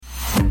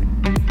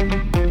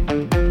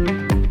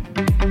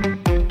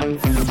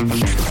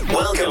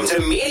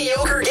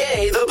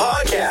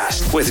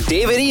with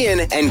David Ian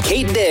and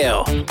Kate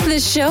Dale. The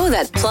show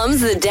that plumbs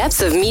the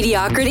depths of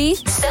mediocrity,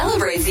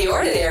 celebrates the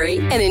ordinary,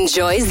 and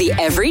enjoys the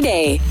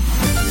everyday.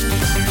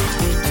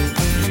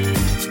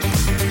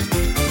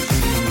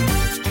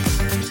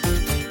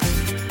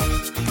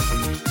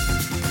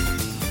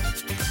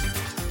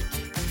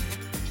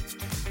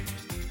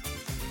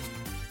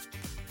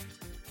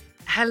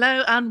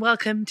 Hello and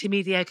welcome to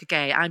Mediocre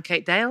Gay. I'm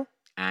Kate Dale.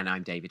 And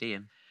I'm David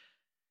Ian.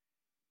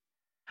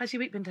 How's your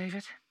week been,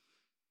 David?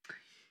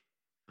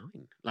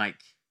 Fine. Like,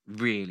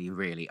 really,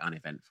 really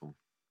uneventful.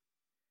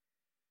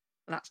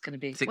 Well, that's going to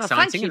be... It's well,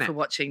 exciting, thank you isn't for it?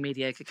 watching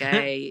Mediocre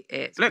Gay.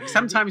 It's Look,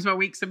 sometimes my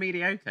weeks are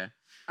mediocre.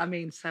 I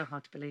mean, so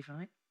hard to believe,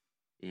 right?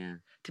 Yeah.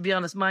 To be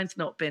honest, mine's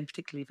not been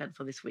particularly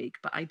eventful this week,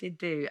 but I did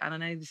do, and I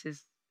know this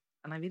is,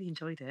 and I really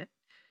enjoyed it,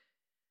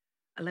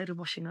 a load of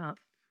washing up.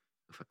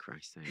 Oh, for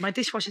Christ's sake. My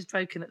dishwasher's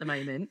broken at the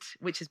moment,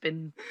 which has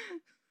been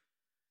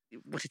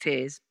what it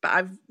is. But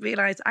I've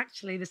realised,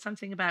 actually, there's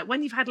something about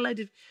when you've had a load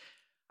of...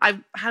 I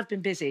have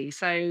been busy,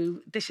 so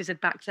dishes had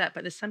backed up,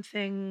 but there's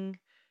something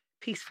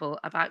peaceful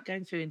about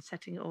going through and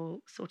sorting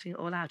it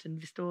all out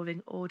and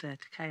restoring order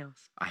to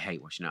chaos. I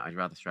hate washing up. I'd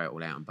rather throw it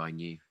all out and buy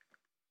new.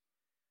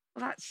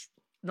 Well, that's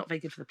not very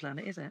good for the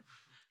planet, is it?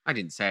 I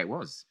didn't say it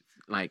was.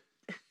 Like,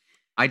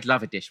 I'd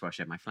love a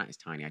dishwasher. My flat is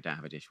tiny. I don't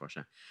have a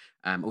dishwasher.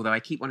 Although I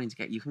keep wanting to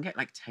get... You can get,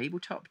 like,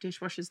 tabletop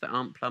dishwashers that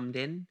aren't plumbed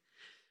in.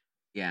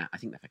 Yeah, I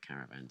think they're for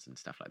caravans and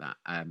stuff like that.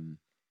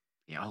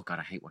 Yeah, oh God,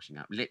 I hate washing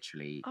up.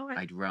 Literally, Oh, right.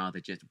 I'd rather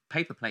just...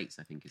 Paper plates,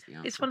 I think, is the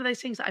answer. It's one of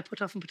those things that I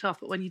put off and put off,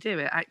 but when you do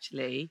it,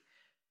 actually,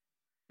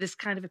 there's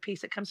kind of a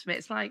piece that comes from it.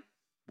 It's like...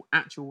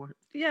 Actual...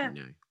 Yeah.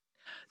 No.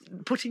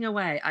 Putting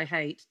away, I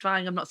hate.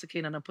 Drying, I'm not so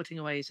keen on, and putting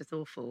away is just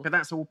awful. But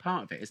that's all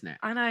part of it, isn't it?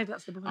 I know,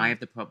 that's the problem. I have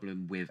the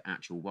problem with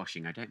actual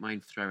washing. I don't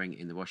mind throwing it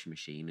in the washing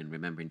machine and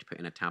remembering to put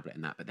in a tablet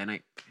and that, but then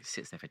it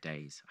sits there for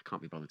days. I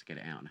can't be bothered to get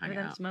it out and hang And it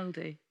then up. it's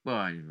mouldy. Well,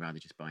 I'd rather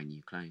just buy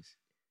new clothes.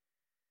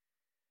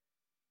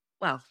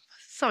 Well,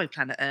 sorry,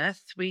 Planet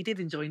Earth. We did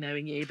enjoy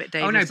knowing you, but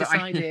David Oh, no, but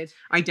decided...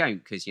 I don't,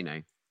 because, you know,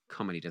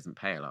 comedy doesn't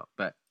pay a lot,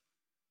 but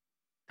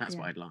that's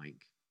what I'd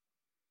like.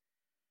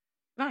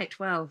 Right,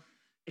 well,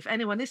 if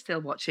anyone is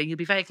still watching, you'll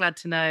be very glad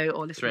to know,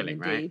 or listening Thrilling,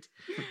 right? indeed,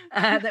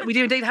 that we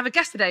do indeed have a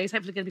guest today who's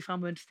hopefully going to be far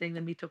more interesting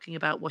than me talking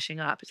about washing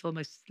up. It's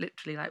almost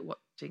literally like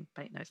watching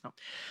paint. No, it's not.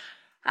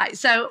 Right,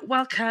 so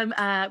welcome.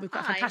 We've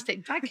got a Hi.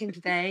 fantastic drag king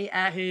today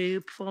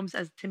who performs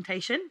as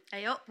Tation.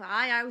 Hey up,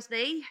 hi, how's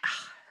thee?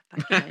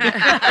 Thank you.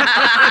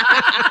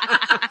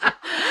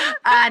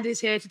 And is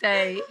here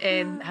today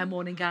in her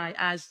morning guys,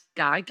 as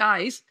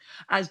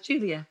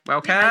Julia.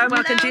 Welcome.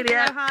 Welcome, Hello,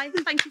 Julia. hello, hi,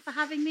 thank you for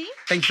having me.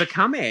 Thanks for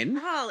coming.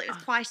 Well, it was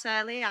quite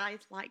early. I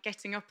like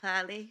getting up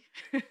early.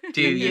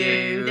 Do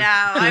you? No,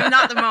 I'm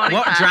not the morning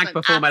What person drag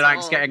performer at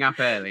likes all. getting up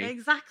early?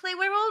 Exactly,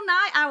 we're all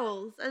night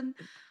owls, and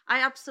I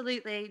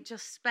absolutely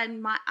just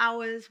spend my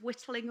hours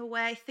whittling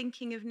away,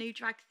 thinking of new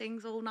drag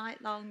things all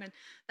night long, and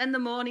then the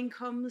morning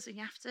comes and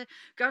you have to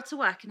go to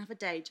work and have a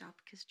day job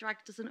because drag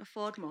doesn't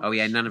afford much. Oh,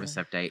 yeah, none of us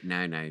have date.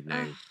 No.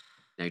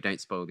 No,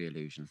 don't spoil the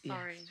illusion.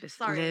 Sorry, Yes, just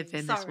sorry, live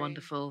in this sorry.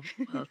 wonderful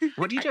world.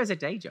 What do you do as a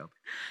day job?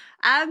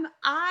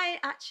 I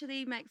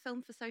actually make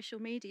film for social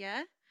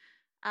media,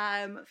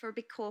 for a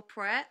big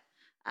corporate.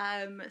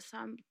 So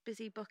I'm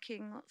busy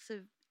booking lots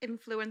of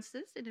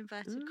influencers in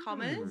inverted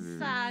commas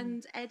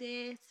and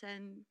edit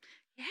and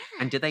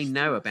And do they just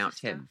know lots of about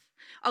stuff. Tim?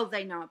 Oh,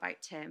 they know about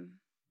Tim.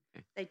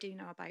 Okay. They do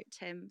know about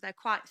Tim. They're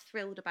quite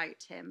thrilled about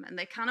Tim, and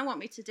they kind of want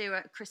me to do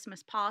a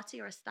Christmas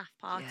party or a staff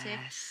party.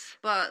 Yes.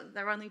 But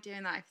they're only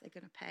doing that if they're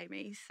going to pay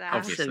me. So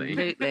Obviously.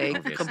 Absolutely,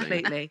 Obviously.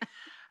 completely.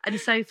 And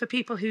so for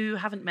people who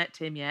haven't met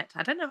Tim yet,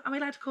 I don't know, am I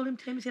allowed to call him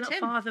Tim? Is he not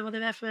Tim. father or the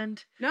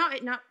reverend? No,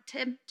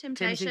 Tim Tim's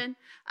Tation.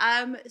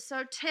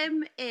 So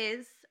Tim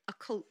is a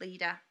cult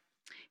leader.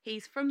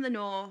 He's from the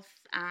north,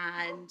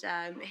 and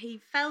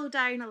he fell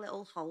down a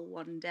little hole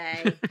one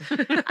day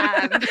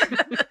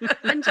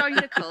and joined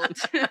a cult.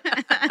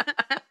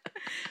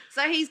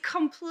 So he's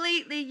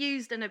completely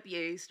used and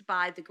abused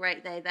by the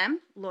great they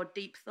them, Lord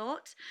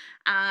Deepthought.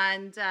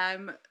 And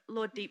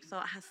Lord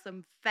Deepthought has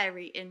some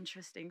very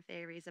interesting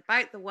theories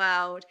about the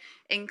world,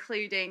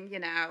 including, you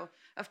know,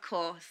 of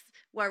course,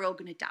 we're all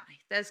going to die.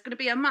 There's going to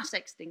be a mass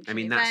extinction I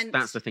mean, event.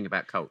 that's the thing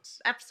about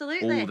cults.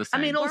 Absolutely. All the I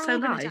same. mean, We're also all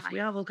gonna life, die. we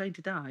are all going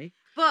to die.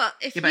 But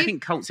if Yeah, but I you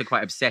think cults are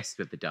quite obsessed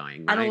with the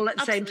dying, right? And all at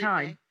the same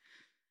time.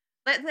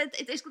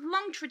 It's a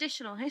long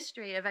traditional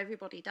history of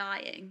everybody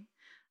dying.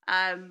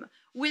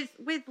 With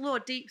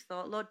Lord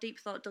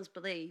Deepthought does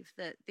believe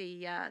that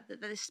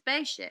the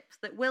spaceships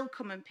that will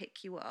come and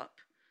pick you up,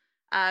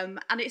 and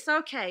it's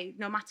okay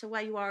no matter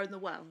where you are in the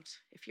world.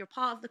 If you're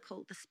part of the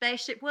cult, the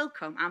spaceship will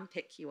come and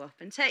pick you up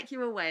and take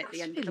you away at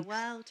the end of the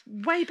world.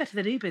 Way better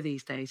than Uber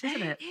these days,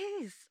 isn't it?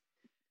 It is.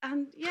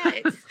 And yeah,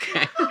 it's...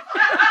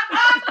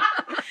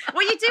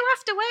 Well, you do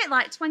have to wait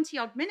like 20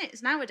 odd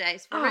minutes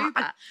nowadays for Oh, Uber.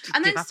 I just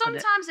And then give up on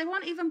it. sometimes they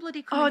won't even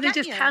bloody come Oh, and they get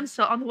just you.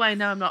 cancel. On the way,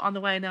 no, I'm not. On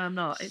the way, no, I'm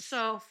not. It's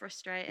so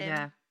frustrating.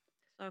 Yeah.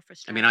 So I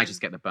frustrating. mean, I just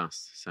get the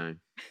bus, so...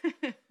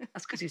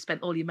 That's because you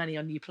spent all your money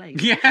on new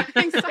planes. Yeah.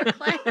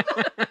 Exactly.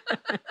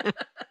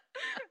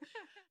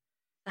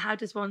 How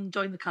does one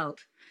join the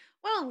cult?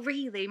 Well,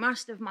 really,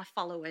 most of my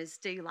followers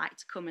do like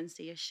to come and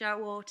see a show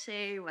or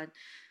two, and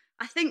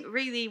I think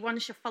really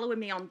once you're following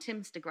me on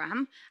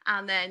Timstagram,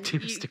 and then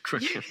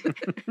Timstagram.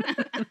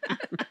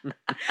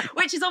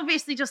 which is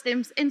obviously just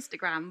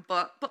Instagram,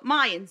 but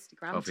my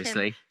Instagram,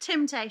 Obviously.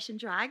 Tation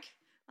Drag.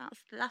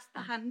 That's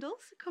the handle,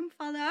 so come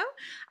follow.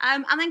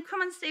 And then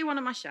come and see one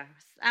of my shows.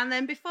 And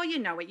then before you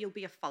know it, you'll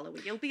be a follower,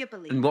 you'll be a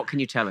believer. And what can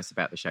you tell us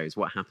about the shows?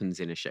 What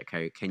happens in a show?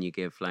 Can you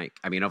give, like,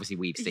 I mean, obviously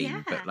we've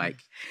seen, but like...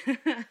 So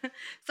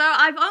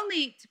I've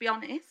only, to be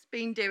honest,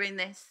 been doing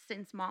this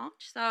since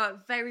March. So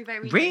very,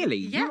 very... Really?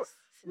 Yes.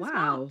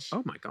 Wow. March.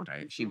 Oh my God, I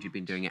assumed you'd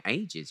been doing it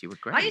ages. You were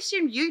great. I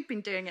assumed you'd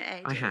been doing it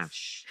ages. I have.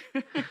 Shh.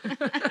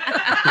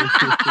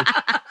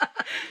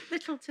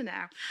 Little to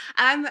know.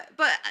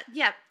 But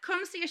yeah,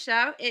 come see a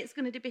show. It's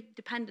going to be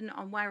dependent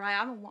on where I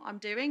am and what I'm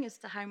doing as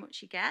to how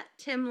much you get.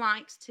 Tim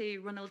likes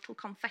to run a little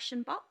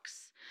confession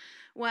box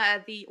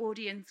where the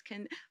audience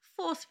can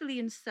forcefully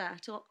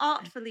insert or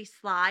artfully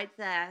slide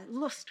their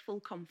lustful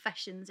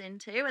confessions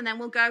into, and then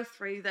we'll go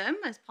through them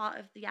as part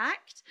of the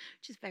act,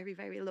 which is very,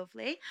 very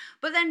lovely.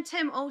 But then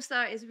Tim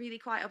also is really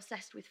quite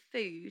obsessed with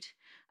food.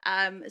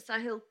 So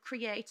he'll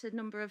create a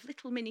number of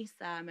little mini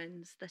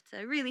sermons that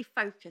are really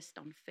focused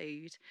on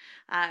food.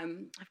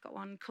 I've got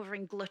one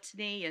covering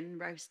gluttony and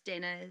roast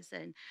dinners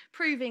and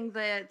proving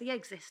the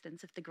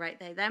existence of the great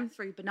they them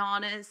through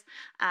bananas.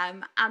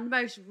 And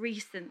most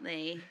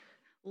recently,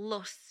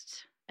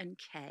 lust and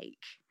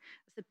cake.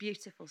 It's a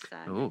beautiful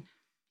sermon.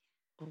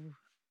 Oh,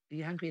 are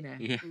you hungry now?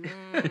 Yeah.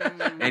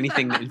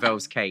 Anything that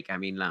involves cake, I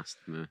mean, last.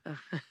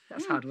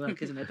 That's hard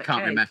work, isn't it? But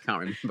Can't remember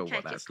Cake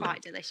what that's is quite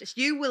like. delicious.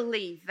 You will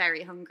leave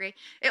very hungry.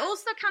 It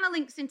also kind of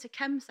links into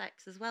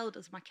chemsex as well,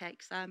 does my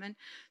cake sermon.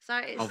 So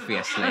it's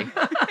Obviously.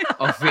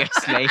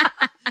 Obviously.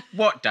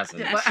 What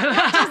doesn't? What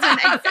doesn't,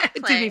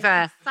 exactly. To be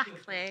fair.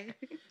 Exactly.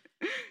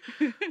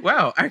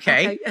 Well,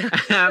 okay.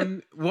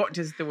 What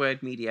does the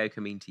word mediocre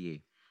mean to you?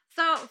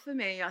 So for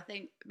me, I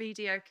think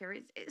mediocre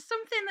is it's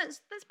something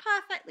that's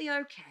perfectly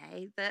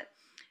okay. That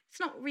it's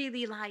not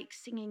really like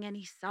singing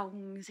any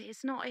songs.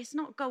 It's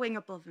not going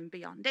above and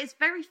beyond. It's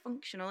very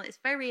functional. It's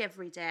very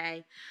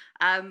everyday.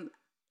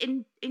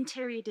 In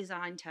interior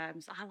design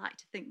terms, I like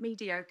to think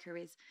mediocre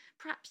is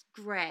perhaps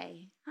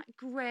grey, that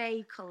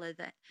grey colour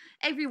that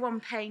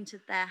everyone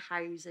painted their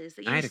houses.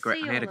 That you I had a high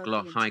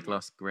internet.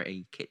 gloss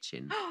grey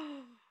kitchen.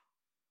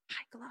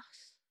 High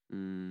gloss.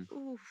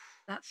 Ooh,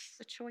 That's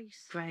the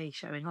choice. grey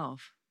showing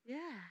off. Yeah.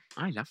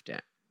 I loved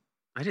it.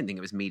 I didn't think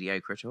it was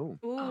mediocre at all.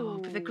 Ooh. Oh,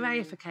 but the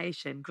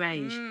greyification,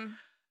 greige.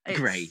 It's,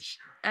 Greige.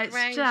 It's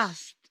Greige.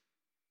 just,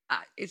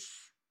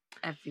 it's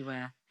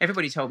everywhere.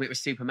 Everybody told me it was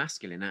super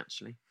masculine,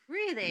 actually.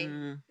 Really?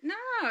 Mm. No,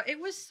 it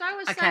was so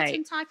a Okay,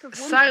 certain type of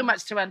woman. So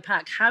much to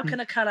unpack. How can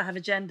a colour have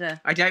a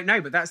gender? I don't know,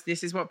 but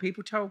this is what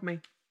people told me.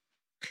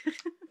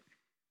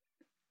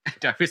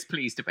 And I was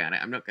pleased about it,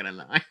 I'm not going to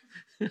lie.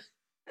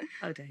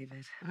 Oh,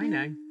 David. I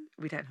know.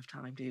 We don't have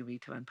time, do we,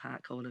 to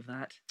unpack all of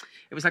that?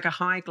 It was like a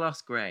high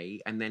gloss grey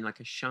and then like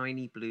a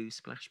shiny blue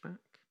splashback.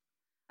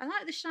 I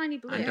like the shiny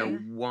blue. And a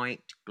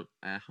white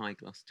high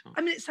gloss top.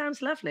 I mean, it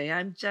sounds lovely.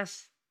 I'm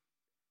just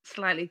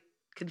slightly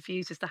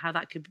confused as to how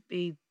that could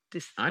be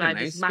described I don't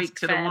know, as speak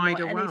to the mask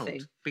wider femme or world.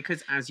 anything.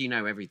 Because as you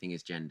know, everything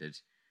is gendered.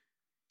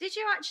 Did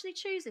you actually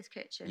choose this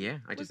kitchen? Yeah,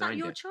 I Was that designed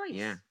your it. choice?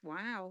 Yeah.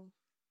 Wow.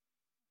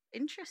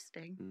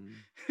 Interesting.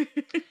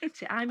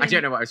 See, I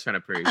don't know what I was trying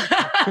to prove.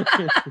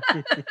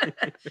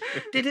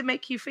 Did it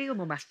make you feel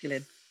more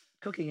masculine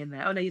cooking in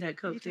there? Oh no, you don't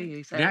cook, do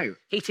you? So No.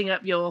 heating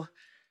up your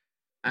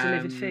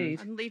delivered food.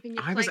 And leaving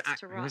your I plates was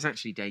to I was rot.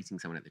 actually dating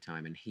someone at the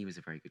time and he was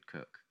a very good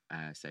cook.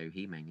 So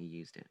he mainly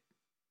used it.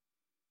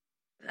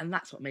 And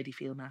that's what made you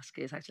feel masky,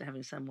 is actually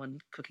having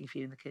someone cooking for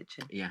you in the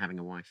kitchen. Yeah, having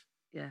a wife.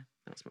 Yeah.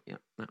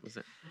 That was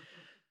it.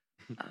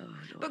 Oh,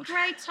 Lord. But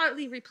grey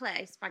totally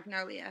replaced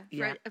Magnolia for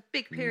Yeah. a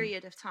big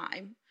period of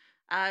time.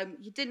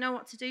 You didn't know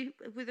what to do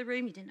with the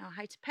room. You didn't know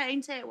how to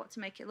paint it, what to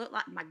make it look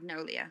like.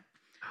 Magnolia.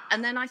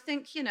 And then I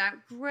think,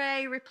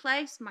 grey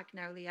replaced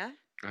Magnolia.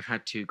 I've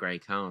had 2 grey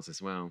cars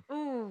as well.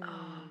 Ooh.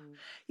 Oh.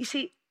 You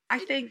see, I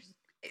think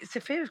it's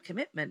a fear of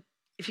commitment.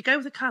 If you go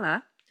with a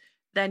colour,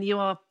 then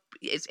you're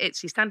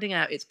standing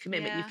out, it's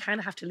commitment. You Yeah. kind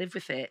of have to live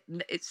with it.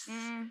 And it's,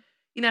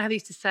 you know how they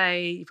used to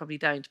say, you probably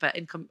don't, but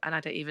and I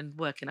don't even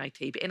work in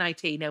IT, but in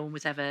IT, no one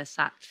was ever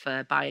sacked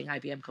for buying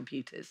IBM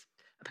computers,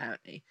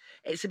 apparently.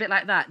 It's a bit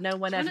like that. No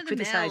one It's ever run of the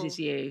criticises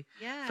mill. you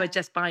Yeah. for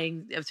just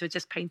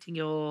painting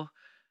your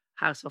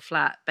house or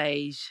flat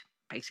beige,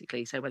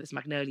 basically. So whether it's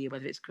magnolia,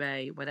 whether it's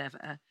grey,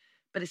 whatever.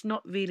 But it's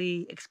not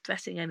really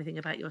expressing anything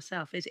about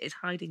yourself, is it? It's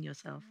hiding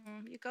yourself.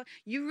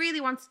 You really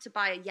wanted to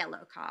buy a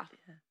yellow car,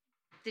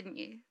 didn't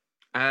you?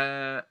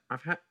 I've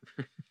had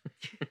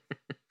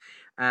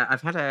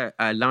I've had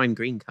a lime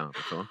green car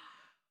before.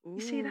 You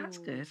see, that's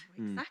good.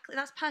 Exactly.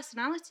 That's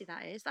personality,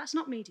 that is. That's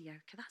not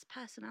mediocre. That's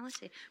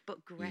personality.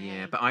 But grey.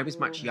 Yeah, but I was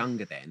much Ooh.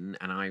 younger then,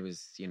 and I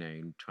was,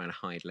 trying to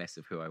hide less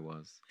of who I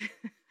was.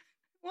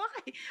 Why?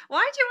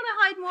 Why do you want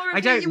to hide more of I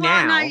who don't you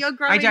are now you're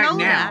growing I don't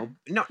older? now.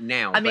 Not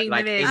now, I mean, but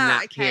like there in is-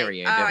 that Okay.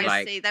 period Oh, of I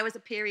like, see. There was a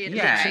period.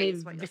 Yeah. of Literally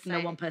is what you're written a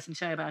saying. one-person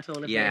show about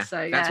all of yeah, this.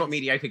 So that's what yes.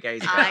 mediocre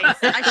gays are.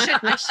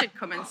 I should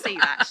come and see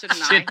that,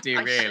 shouldn't I? Should do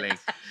I really.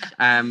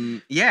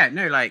 should. Yeah,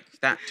 no, like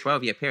that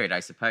 12-year period, I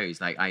suppose.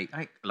 Like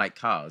I like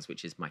cars,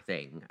 which is my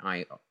thing.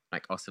 I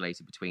like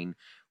oscillated between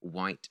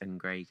white and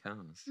grey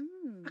cars.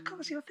 Of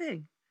course, your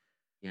thing.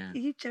 Yeah, Are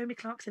you Jeremy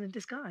Clarkson in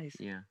disguise?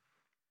 yeah.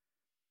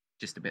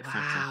 Just a bit fatter.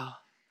 Wow.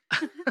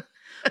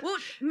 Well,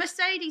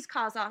 Mercedes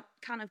cars are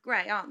kind of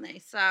grey, aren't they?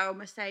 So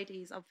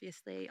Mercedes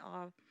obviously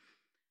are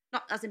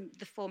not as in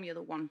the Formula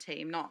One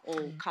team. Not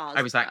all cars.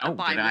 I was like, that are oh,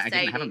 by I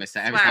didn't have a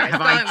Mercedes. I was Swear like, have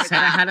going I with said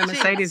I that. had a Jeez.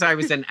 Mercedes? I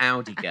was an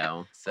Audi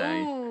girl. So,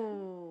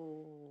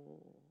 Oh,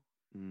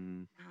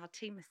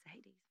 Team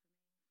Mercedes.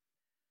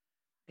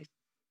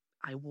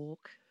 I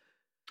walk.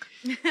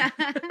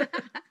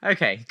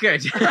 okay,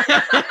 good.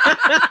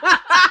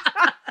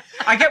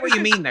 I get what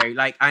you mean though.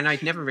 Like, and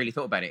I've never really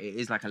thought about it. It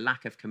is like a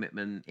lack of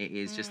commitment. It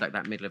is just like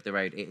that middle of the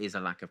road. It is a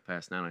lack of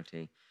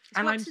personality. It's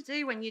And what I'm- to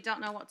do when you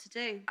don't know what to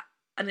do.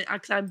 And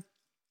because I'm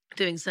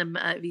doing some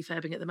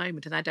refurbing at the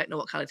moment, and I don't know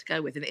what colour to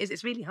go with, and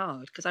it's really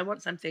hard because I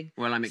want something.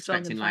 Well, I'm strong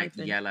and expecting like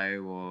vibrant.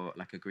 yellow or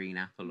like a green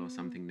apple or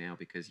something now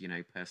because, you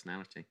know,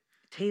 personality.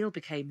 Teal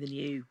became the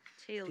new.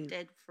 Teal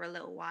did for a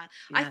little while.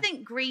 Yeah. I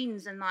think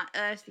greens and like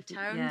earthy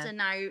tones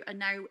Yeah. are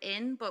now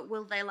in, but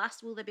will they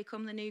last? Will they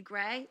become the new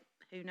grey?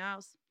 Who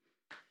knows?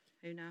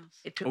 Who knows?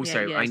 It took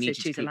Also, me 8 I years need to you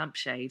to choose a keep-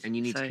 lampshade. And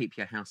you need so- to keep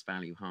your house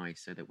value high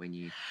so that when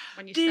you...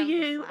 When you Do sell the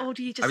you, flat, or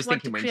do you just I was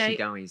want thinking to when create?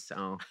 she dies,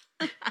 oh,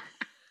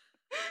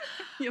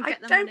 you'll I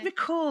get the don't money.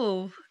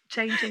 recall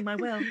changing my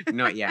will.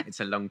 not yet. It's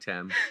a long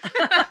term.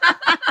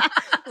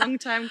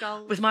 Long-term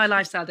goals. With my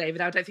lifestyle, David,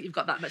 I don't think you've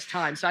got that much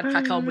time, so I'd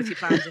crack on with your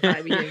plans if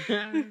I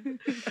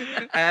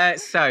were you.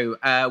 So,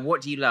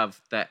 what do you love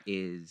that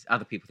is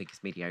other people think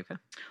is mediocre?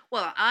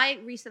 Well, I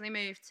recently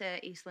moved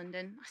to East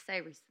London. I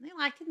say recently,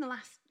 like in the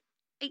last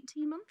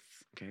 18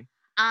 months. Okay.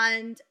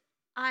 And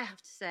I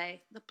have to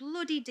say, the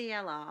bloody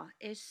DLR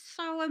is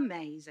so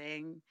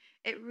amazing.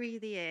 It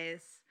really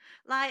is.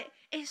 Like,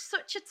 it's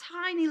such a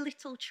tiny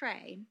little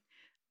train.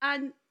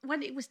 And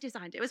when it was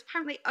designed, it was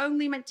apparently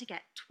only meant to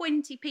get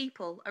 20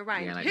 people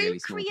around. Yeah, like Who really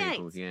small creates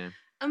people. Yeah.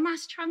 a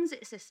mass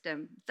transit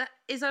system that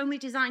is only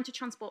designed to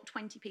transport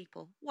 20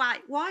 people? Why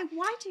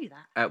do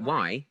that?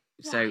 Why?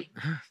 So,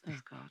 Oh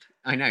God.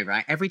 I know,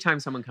 right? Every time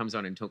someone comes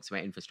on and talks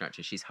about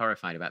infrastructure, she's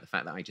horrified about the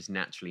fact that I just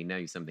naturally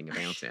know something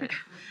about it.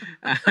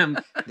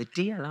 The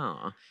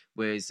DLR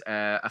was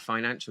a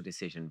financial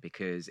decision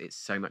because it's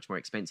so much more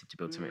expensive to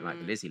build something like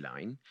the Lizzie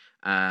line.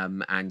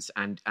 And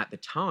at the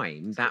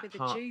time, that With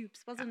part, the tubes,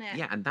 wasn't it?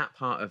 yeah, and that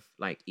part of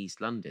like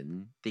East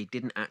London, they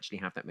didn't actually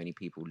have that many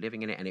people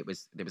living in it, and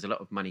there was a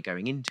lot of money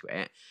going into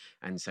it,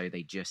 and so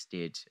they just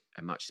did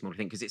a much smaller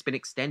thing because it's been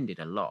extended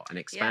a lot and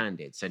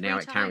expanded, so now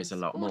it carries a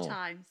lot 4 more.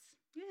 times.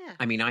 Yeah.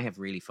 I mean, I have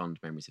really fond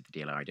memories of the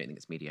DLR. I don't think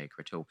it's mediocre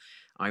at all.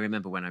 I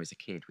remember when I was a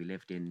kid, we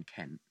lived in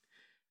Kent,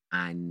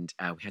 and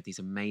we had these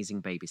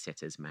amazing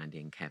babysitters, Mandy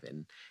and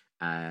Kevin.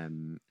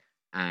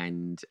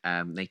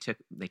 They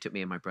took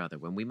me and my brother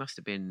when we must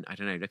have been, I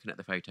don't know, looking at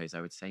the photos,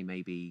 I would say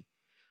maybe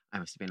I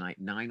must have been like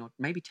 9 or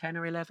maybe 10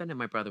 or 11, and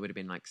my brother would have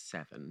been like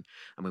 7.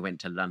 And we went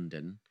to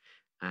London.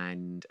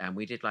 And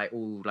we did like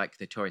all like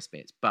the tourist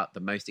bits, but the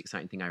most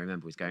exciting thing I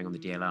remember was going on the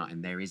DLR,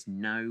 and there is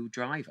no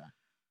driver.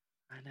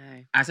 I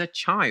know. As a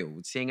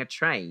child, seeing a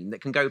train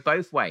that can go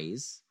both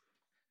ways,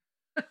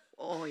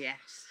 Oh yes.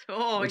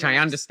 Oh, which yes. I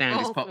understand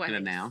is Both popular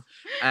ways. now.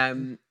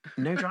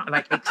 No driver,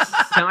 like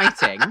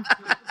exciting.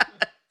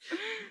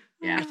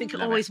 Yeah, I think it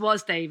love always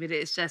was, David.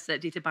 It's just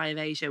that due to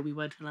Bio-Asia, we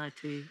weren't allowed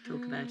to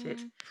talk about it.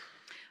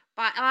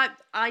 But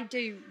I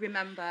do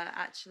remember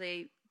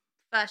actually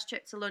first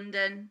trip to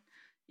London,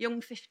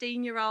 young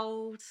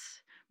 15-year-old.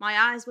 My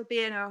eyes were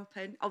being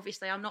open.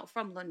 Obviously, I'm not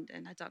from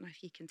London. I don't know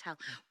if you can tell,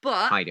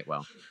 but Hide it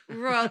well.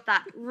 rode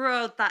that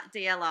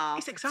DLR.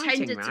 It's exciting,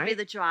 Pretended to be right?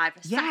 the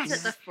driver. Yes. Sat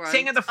at the front.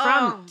 Sitting at the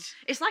front. Oh,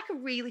 it's like a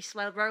really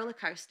slow roller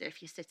coaster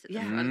if you sit at the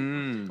Yeah.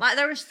 front. Like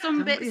there are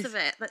some bits of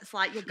it that's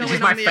like you're going This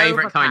is on my the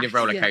favourite kind of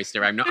overpass. roller Yeah.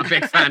 coaster. I'm not a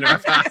big fan of a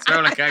fast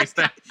roller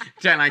coaster.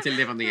 Don't like to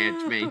live on the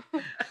edge, me.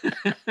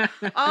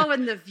 Oh,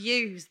 and the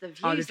views the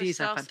are views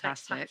so are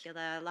fantastic.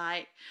 spectacular.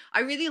 Like,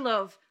 I really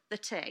love the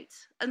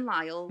Tate and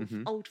Lyle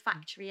Mhm. old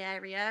factory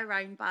area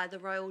around by the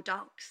Royal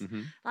Docks.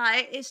 Mhm.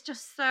 Like, it's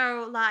just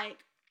so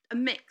like a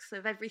mix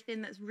of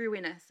everything that's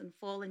ruinous and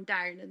falling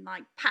down and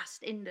like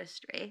past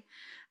industry.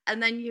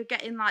 And then you're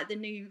getting like the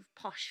new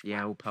posh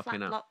Yeah, all popping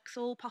flat up. blocks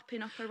all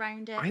popping up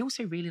around it. I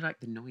also really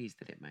like the noise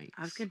that it makes.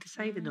 I was going to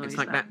say the noise. It's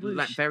like that whoosh.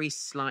 like very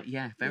slight,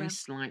 very Yeah.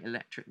 slight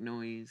electric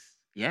noise.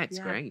 Yeah, it's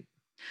Yeah. great.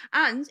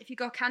 And if you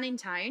go Canning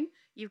Town,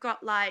 you've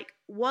got like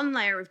one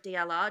layer of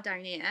DLR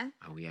down here.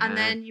 Oh yeah. And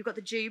then you've got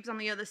the tubes on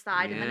the other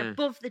side, and then Yeah.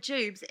 above the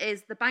tubes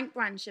is the bank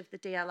branch of the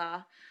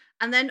DLR.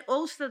 And then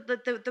also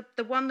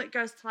the one that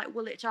goes to like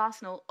Woolwich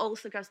Arsenal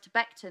also goes to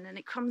Beckton, and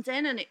it comes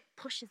in and it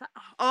pushes that.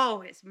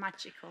 Oh, it's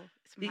magical.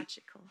 It's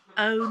magical.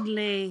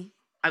 Only,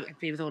 I would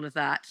agree with all of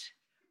that.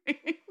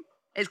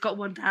 It's got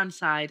one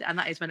downside, and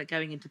that is when it's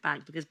going into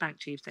Bank, because Bank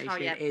Tube Station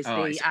is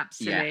Oh, the it's-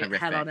 absolute horrific.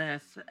 hell on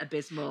earth,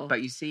 abysmal.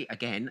 But you see,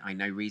 again, I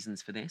know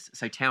reasons for this.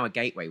 So Tower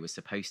Gateway was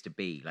supposed to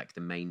be like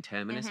the main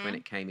terminus when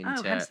it came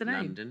into hence the name.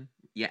 London.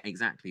 Yeah,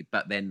 exactly.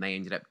 But then they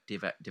ended up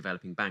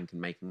developing Bank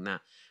and making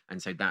that,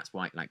 and so that's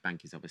why like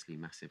Bank is obviously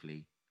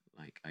massively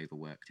like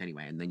overworked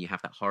anyway. And then you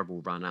have that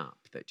horrible run up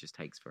that just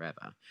takes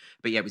forever.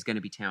 But yeah, it was going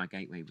to be Tower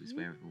Gateway was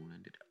where it all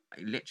ended.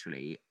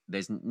 Literally,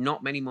 there's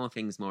not many more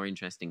things more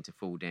interesting to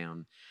fall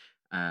down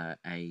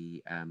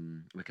a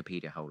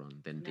Wikipedia hole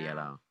on than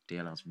DLR.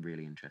 DLR's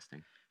really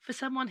interesting. For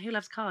someone who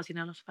loves cars, you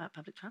know a lot about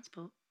public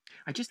transport.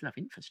 I just love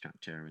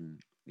infrastructure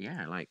and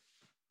love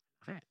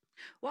it.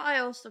 What I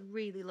also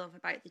really love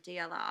about the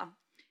DLR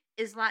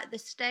is like the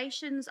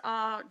stations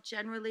are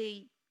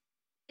generally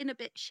in a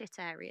bit shit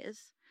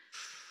areas.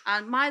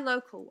 And my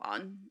local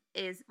one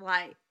is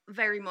like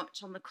very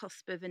much on the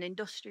cusp of an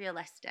industrial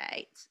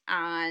estate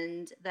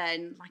and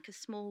then like a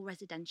small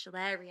residential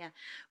area.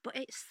 But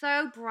it's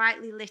so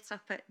brightly lit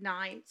up at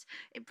night.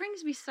 It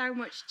brings me so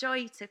much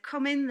joy to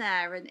come in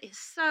there, and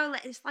it's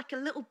like a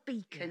little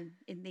beacon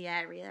in the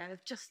area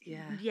of just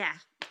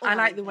I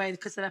like the way,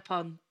 because they're up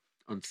on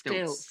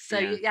stilts. So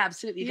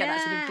absolutely, you get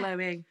that sort of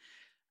glowing.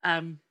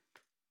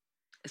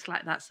 It's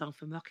like that song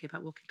from Rocky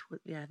about walking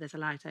toward. Yeah, there's a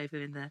light over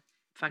in the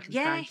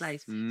Frankenstein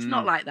place. It's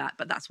not like that,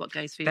 but that's what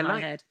goes through my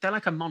head. They're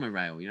like a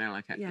monorail, you know,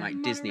 like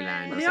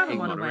Disneyland. Well, they are a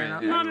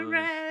monorail.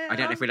 Monorail. I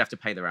don't know if we'd have to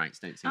pay the rights.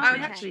 Don't think. Oh, so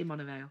much. actually a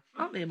monorail.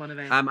 Aren't they a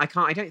monorail? I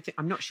can't. I don't think.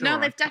 I'm not sure. No,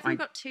 they've definitely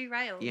got two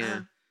rails.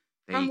 Yeah.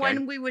 There From you when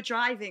go. we were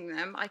driving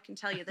them, I can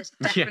tell you there's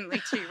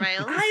definitely two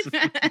rails.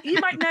 You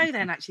might know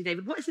then, actually,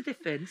 David. What is the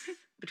difference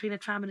between a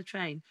tram and a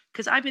train?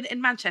 Because I've been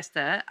in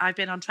Manchester. I've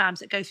been on trams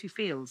that go through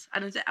fields.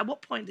 And at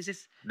what point does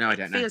this? No, I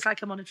don't know. Feels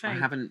like I'm on a train. I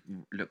haven't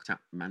looked up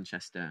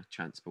Manchester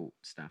transport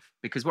stuff,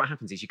 because what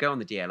happens is you go on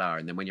the DLR,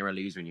 and then when you're a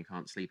loser and you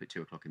can't sleep at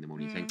 2:00 in the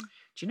morning, you think,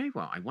 do you know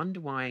what? I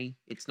wonder why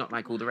it's not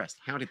like all the rest.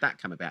 How did that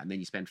come about? And then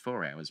you spend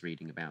 4 hours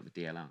reading about the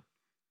DLR.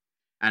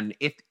 And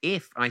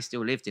if I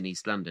still lived in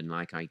East London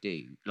like I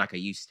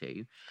used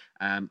to,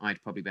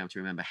 I'd probably be able to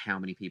remember how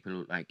many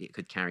people like it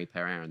could carry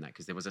per hour and that,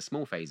 because there was a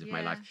small phase of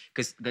my life,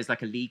 because there's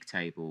like a league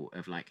table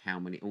of like how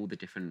many, all the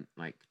different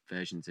like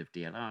versions of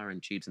DLR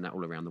and tubes and that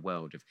all around the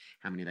world of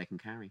how many they can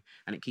carry,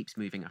 and it keeps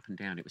moving up and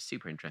down. It was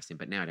super interesting,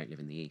 but now I don't live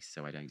in the East,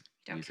 so I don't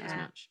use it as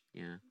much.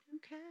 Yeah,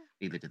 don't care.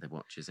 Neither do the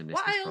watchers and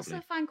What listeners I also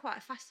probably. find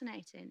quite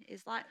fascinating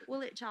is like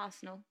Woolwich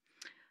Arsenal.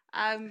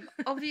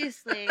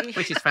 Obviously,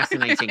 Which is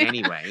fascinating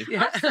anyway.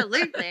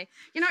 Absolutely.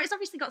 You know, it's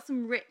obviously got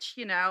some rich,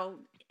 you know,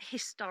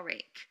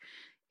 historic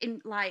in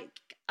like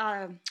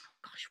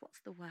gosh, what's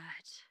the word?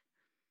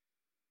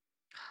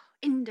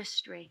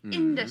 Industry.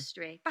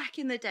 Back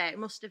in the day, it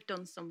must have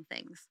done some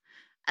things.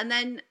 And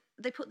then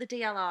they put the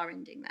DLR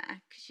ending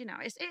there because, you know,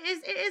 it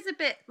is a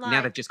bit like...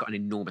 Now they've just got an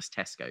enormous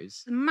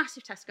Tesco's.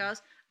 Massive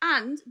Tesco's.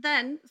 And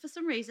then, for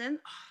some reason,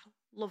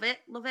 love it.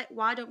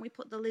 Why don't we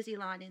put the Lizzie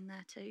line in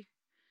there too?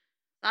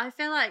 I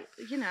feel like,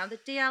 you know, the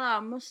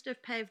DLR must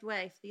have paved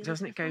way for the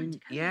Doesn't it go... line to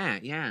come.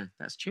 Yeah.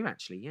 That's true,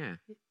 actually, yeah.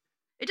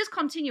 It does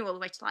continue all the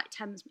way to like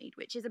Thamesmead,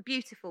 which is a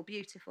beautiful,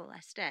 beautiful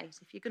estate.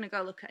 If you're going to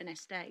go look at an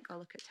estate, go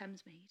look at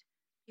Thamesmead.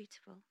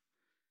 Beautiful.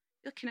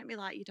 You're looking at me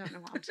like you don't know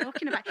what I'm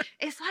talking about.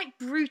 It's like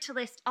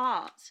brutalist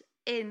art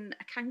in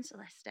a council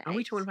estate. Are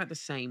we talking about the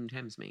same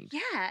Thamesmead?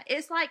 Yeah,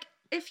 it's like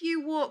if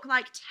you walk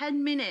like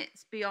 10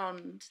 minutes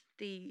beyond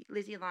the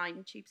Lizzie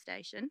Line tube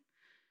station,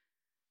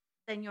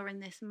 then you're in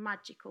this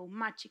magical,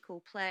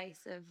 magical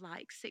place of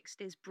like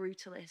 60s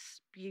brutalist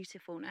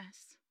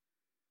beautifulness.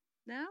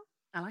 No?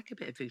 I like a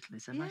bit of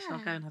brutalism. I shall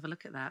go and have a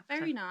look at that.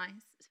 Very nice.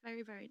 It's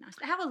very, very nice.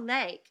 They have a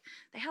lake.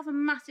 They have a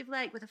massive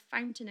lake with a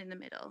fountain in the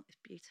middle. It's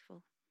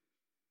beautiful.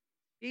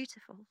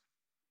 Beautiful.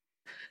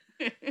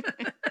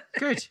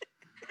 Good.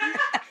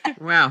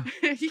 Well,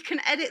 you can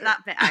edit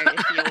that bit out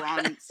if you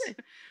want.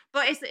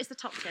 But it's the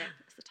top tip.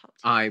 It's the top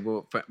tip. I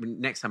will.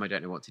 Next time I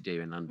don't know what to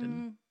do in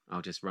London,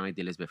 I'll just ride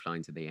the Elizabeth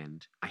line to the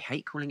end. I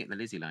hate calling it the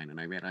Lizzie line, and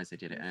I realised I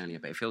did it earlier,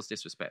 but it feels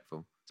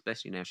disrespectful,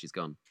 especially now she's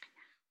gone.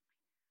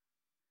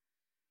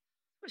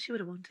 What she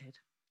would have wanted.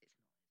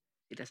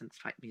 It doesn't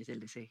strike me as a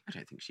Lizzie. I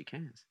don't think she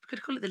cares. We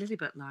could call it the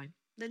Lizzie-Butt line.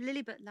 The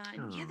Lillibut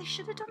line. Yeah, they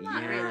should have done Oh,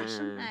 that, really, yeah.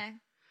 shouldn't they?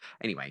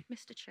 Anyway.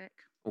 Mr. Trick.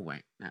 Oh,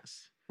 wait.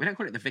 We don't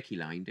call it the Vicky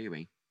line, do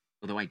we?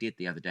 Although I did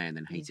the other day and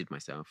then hated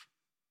myself.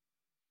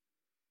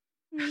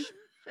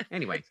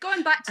 Anyway.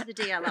 Going back to the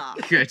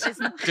DLR. Good.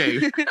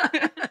 Do.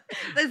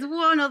 There's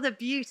one other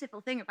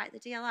beautiful thing about the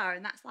DLR,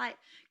 and that's like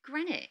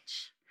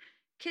Greenwich.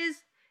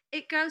 Because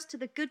it goes to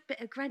the good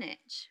bit of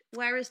Greenwich,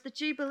 whereas the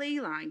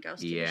Jubilee line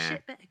goes to the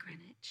shit bit of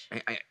Greenwich.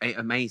 It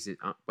amazes.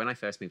 When I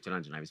first moved to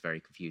London, I was very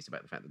confused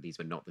about the fact that these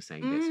were not the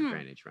same bits of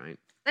Greenwich, right?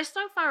 They're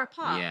so far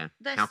apart. Yeah.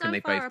 They're How so can they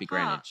far both be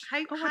apart.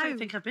 Greenwich? I don't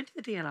think I've been to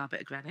the DLR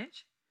bit of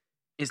Greenwich.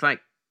 It's like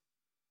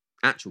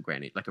actual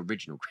Greenwich, like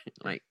original Greenwich,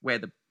 like where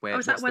the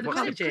is that where the Was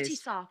college it is? Putty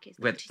Sark is?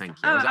 Where, Putty thank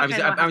you. Sark. Oh,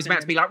 okay, I was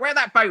about to be like, where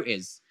that boat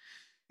is.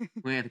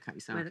 Where the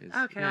Cutty Sark is.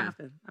 Okay, I Yeah. have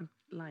been. I'm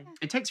lying.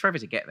 It takes forever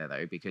to get there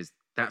though, because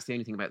that's the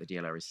only thing about the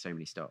DLR is so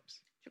many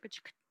stops.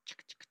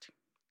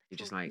 You're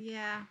just like,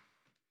 Yeah.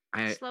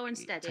 Slow and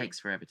steady. It takes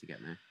forever to get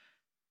there.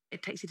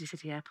 It takes you to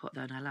City Airport,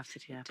 though, and I love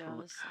City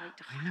Airport. Does.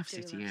 I love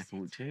City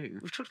Airport too.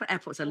 We've talked about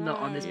airports a lot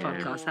on this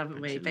podcast, haven't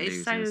we? But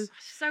it's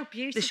so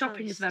beautiful. The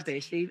shopping is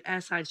rubbish. The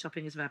airside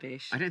shopping is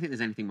rubbish. I don't think there's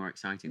anything more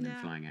exciting than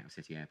flying out of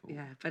City Airport.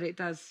 Yeah, but it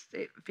does.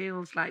 It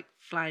feels like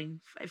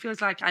flying. It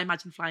feels like I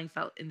imagine flying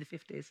felt in the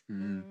 50s,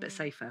 but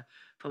safer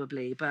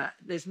probably. But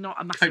there's not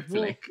a massive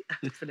walk.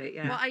 Hopefully,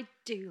 yeah. What I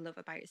do love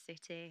about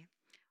City,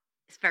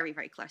 it's very,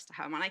 very close to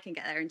home, and I can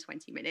get there in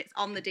 20 minutes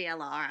on the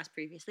DLR, as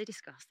previously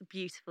discussed, the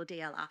beautiful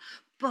DLR.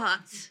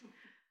 But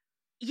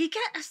you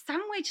get a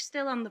sandwich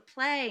still on the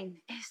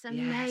plane. It's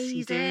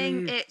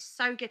amazing. Yes, it's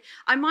so good.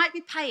 I might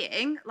be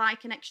paying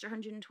like an extra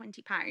 £120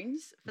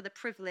 for the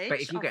privilege.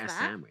 But if you get a that.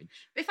 sandwich,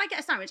 If I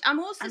get a sandwich,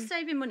 I'm also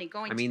saving money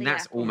going. I mean, to the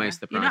that's airport.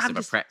 almost the You're not price having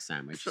of a to Pret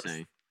sandwich.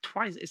 So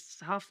Twice. It's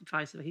half the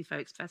price of a Heathrow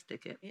Express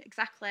ticket. Yeah,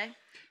 exactly.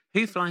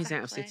 who flies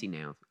out of City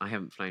now? I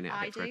haven't flown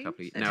out of it for a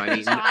couple of years. No, I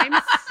mean, Times.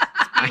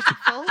 It's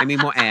beautiful. I mean,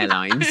 what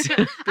airlines?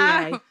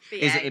 BA.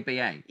 Is it a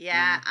BA?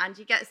 Yeah, and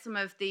you get some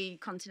of the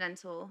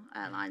continental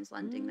airlines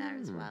landing there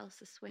as well.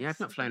 So Swiss. Yeah, I've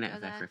not flown out go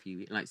of there for a few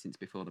years, like since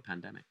before the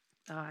pandemic.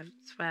 Oh, I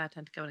swear I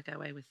tend to go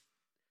away with.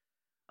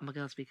 On my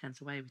girls'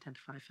 weekends away, we tend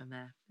to fly from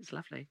there. It's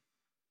lovely.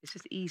 It's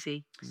just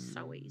easy.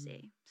 So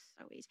easy.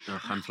 So easy.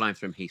 Ugh, I'm flying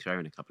from Heathrow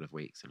in a couple of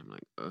weeks, and I'm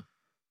like, ugh.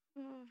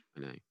 I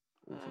know,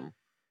 awful.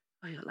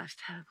 Oh, your life's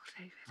terrible,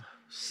 David.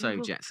 So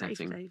You're jet brave,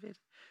 setting. David.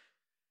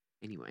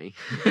 Anyway.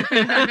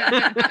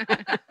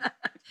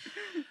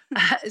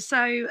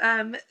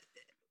 So,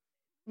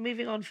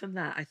 moving on from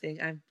that, I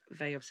think I'm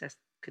very obsessed.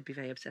 Could be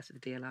very obsessed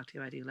with the DLR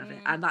too. I do love it,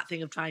 and that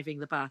thing of driving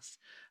the bus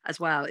as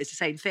well. It's the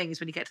same thing as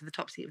when you get to the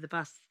top seat of the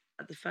bus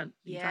at the front.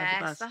 You drive the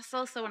Yes, bus. that's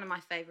also one of my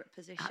favourite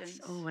positions.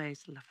 That's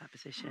always love that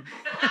position.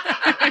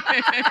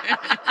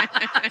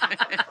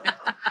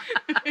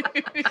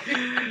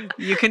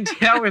 You can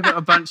tell we've got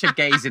a bunch of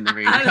gays in the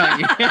room,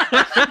 can't you?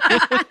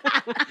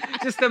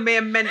 Just the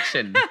mere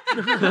mention.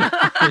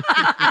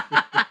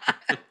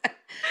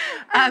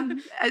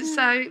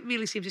 So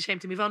really seems a shame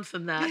to move on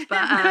from that, but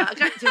I'll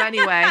get to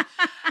anyway.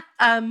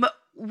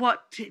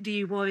 What do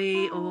you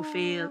worry or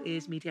feel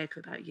is mediocre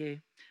about you?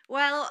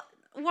 Well,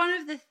 one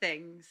of the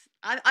things,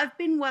 I've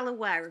been well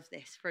aware of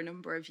this for a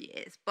number of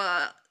years,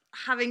 but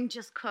having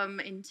just come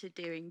into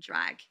doing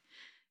drag,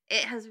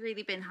 it has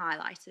really been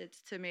highlighted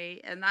to me,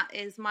 and that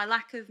is my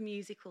lack of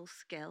musical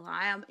skill.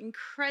 I am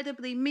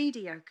incredibly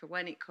mediocre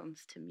when it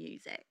comes to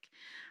music.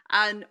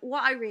 And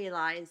what I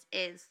realise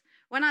is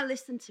when I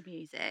listen to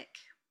music,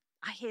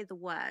 I hear the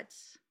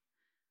words.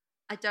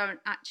 I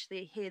don't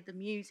actually hear the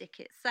music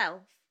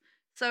itself.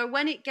 So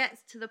when it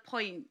gets to the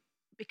point,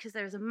 because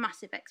there is a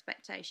massive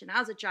expectation,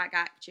 as a drag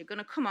act, you're going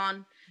to come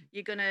on,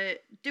 you're going to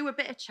do a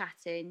bit of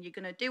chatting, you're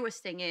going to do a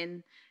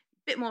singing,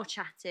 a bit more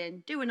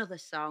chatting, do another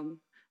song,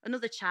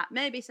 another chat,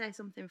 maybe say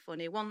something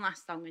funny, one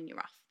last song and you're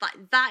off.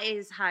 Like, that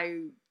is how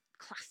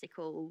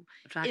classical,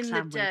 Drag in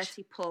sandwich. the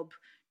dirty pub,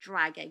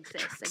 drag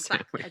exists.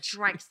 Drag Exactly, a sandwich.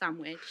 drag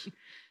sandwich.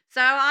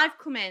 So I've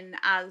come in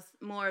as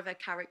more of a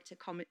character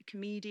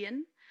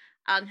comedian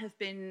and have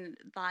been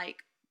like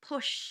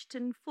pushed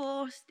and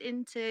forced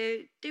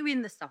into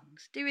doing the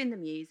songs, doing the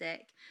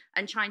music,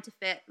 and trying to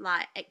fit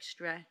like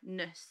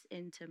extra-ness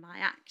into my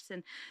act.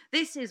 And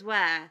this is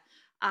where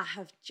I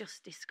have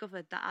just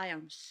discovered that I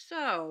am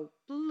so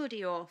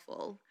bloody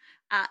awful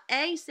at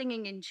A,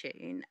 singing in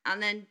tune,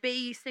 and then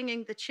B,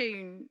 singing the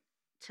tune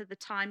to the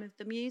time of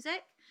the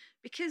music,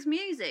 because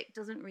music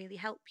doesn't really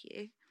help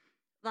you.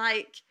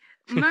 Like,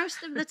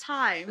 most of the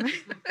time,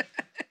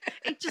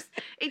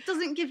 it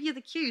doesn't give you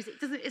the cues.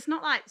 It's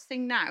not like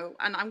sing now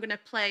and I'm going to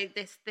play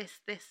this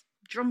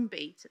drum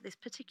beat at this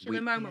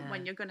particular moment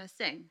when you're going to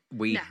sing.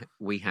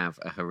 We have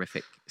a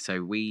horrific.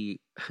 So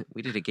we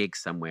did a gig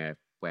somewhere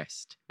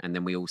west, and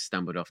then we all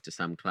stumbled off to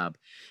some club,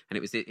 and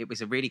it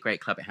was a really great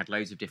club. It had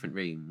loads of different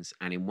rooms,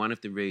 and in one of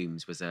the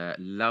rooms was a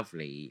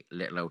lovely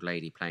little old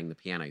lady playing the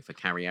piano for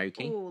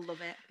karaoke. Oh,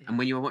 love it. And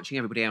when you were watching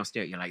everybody else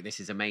do it, you're like,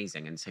 this is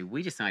amazing. And so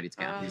we decided to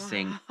get up and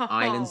sing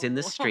Islands in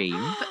the Stream.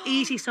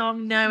 Easy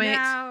song, know it.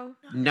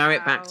 Know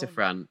it back to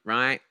front,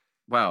 right?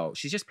 Well,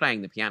 she's just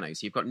playing the piano,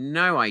 so you've got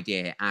no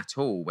idea at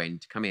all when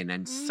to come in,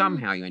 and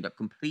somehow you end up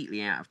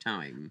completely out of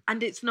time.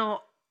 And it's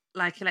not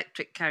like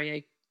electric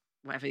karaoke,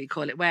 whatever you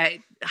call it, where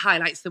it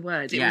highlights the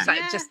words. It was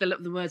like just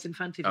the words in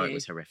front of you. Oh, it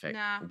was horrific.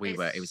 No,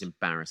 It was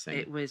embarrassing.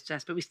 It was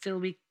just, but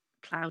we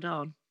ploughed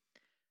on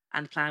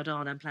and ploughed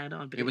on and ploughed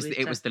on. But it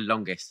was the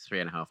longest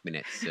 3.5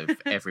 minutes of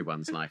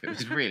everyone's life. It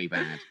was really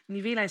bad. And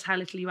you realise how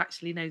little you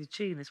actually know the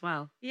tune as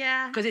well.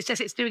 Yeah. Because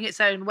it's doing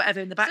its own whatever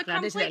in the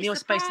background, isn't it? And you're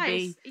supposed to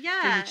be doing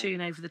the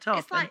tune over the top.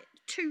 It's like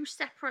two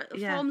separate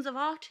forms of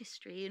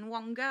artistry in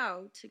one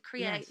go to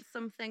create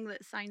something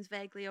that sounds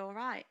vaguely all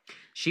right.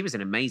 She was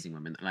an amazing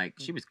woman. Like,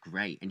 she was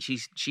great. And she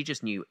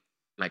just knew,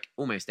 like,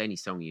 almost any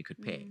song you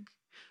could pick.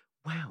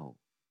 Well,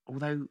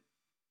 although,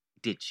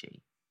 did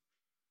she?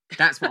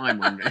 That's what I'm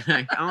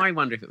wondering. I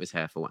wonder if it was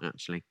her fault,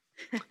 actually.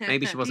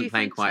 Maybe she wasn't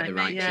playing quite the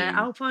right tune. Yeah,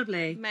 oh,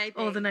 probably. Maybe.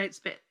 Or the notes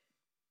bit,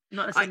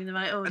 not necessarily in the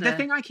right order. The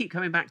thing I keep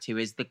coming back to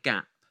is the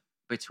gap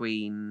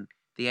between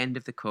the end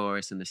of the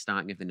chorus and the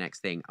starting of the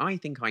next thing, I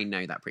think I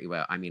know that pretty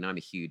well. I mean, I'm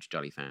a huge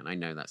Dolly fan. I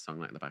know that song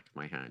like the back of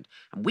my hand.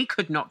 And we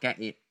could not get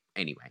it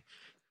anyway.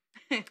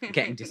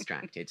 Getting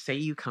distracted. Say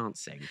you can't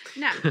sing.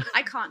 No,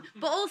 I can't.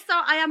 But also,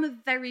 I am a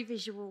very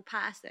visual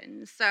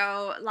person.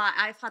 So, like,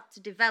 I've had to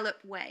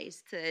develop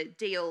ways to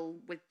deal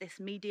with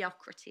this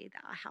mediocrity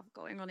that I have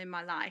going on in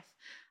my life.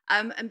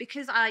 And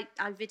because I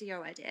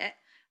video edit,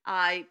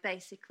 I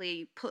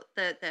basically put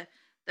the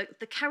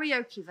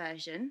karaoke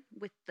version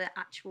with the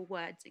actual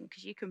words in,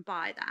 because you can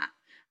buy that.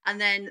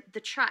 And then the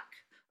track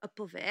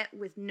above it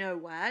with no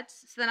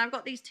words. So then I've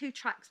got these 2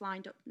 tracks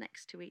lined up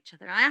next to each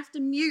other. I have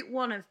to mute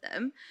one of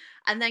them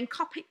and then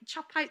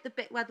chop out the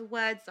bit where the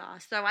words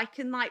are, so I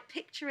can like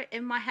picture it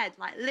in my head.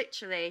 Like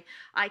literally,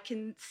 I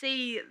can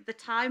see the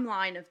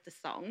timeline of the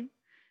song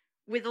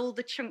with all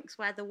the chunks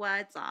where the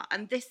words are.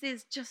 And this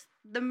is just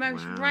the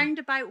most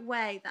roundabout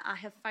way that I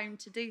have found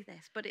to do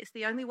this, but it's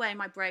the only way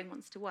my brain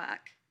wants to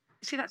work.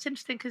 See, that's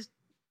interesting, because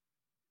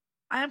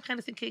I am kind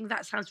of thinking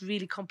that sounds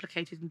really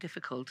complicated and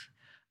difficult.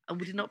 And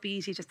would it not be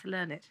easy just to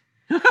learn it?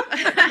 Perhaps,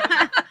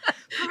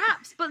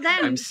 but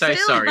then I'm so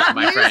still sorry that for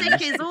my music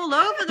friends. is all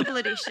over the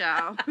bloody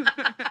show.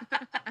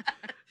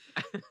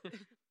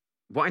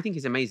 What I think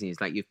is amazing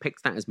is like you've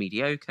picked that as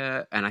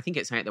mediocre, and I think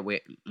it's something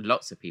that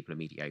lots of people are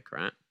mediocre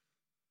at,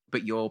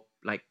 but you're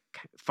like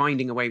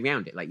finding a way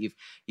around it. Like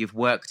you've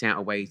worked out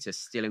a way to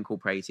still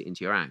incorporate it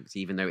into your act,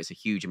 even though it's a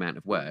huge amount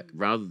of work,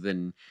 rather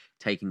than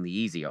taking the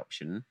easy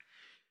option.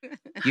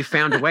 You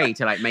found a way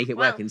to like make it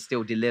work and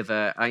still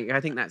deliver.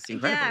 I think that's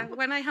incredible. Yeah,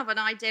 when I have an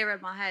idea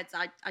in my head,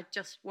 I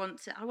just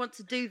want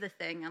to do the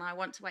thing, and I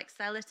want to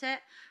excel at it.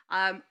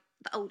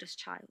 The oldest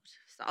child,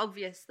 so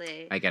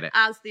obviously I get it.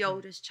 As the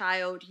oldest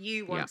child,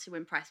 you want to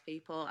impress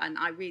people, and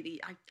I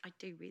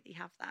do really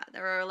have that.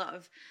 There are a lot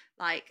of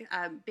like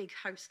big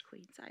host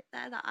queens out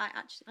there that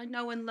I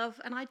know and love,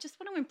 and I just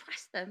want to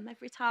impress them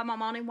every time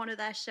I'm on in one of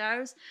their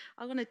shows.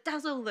 I want to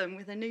dazzle them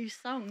with a new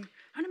song.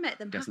 I want to make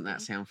them Doesn't happy.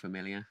 that sound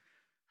familiar?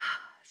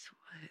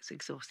 It's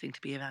exhausting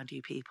to be around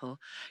you people.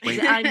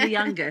 I'm the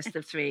youngest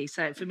of 3,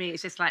 so for me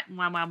it's just like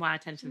wah,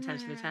 attention,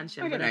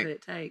 whatever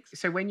it takes.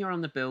 So when you're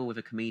on the bill with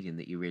a comedian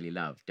that you really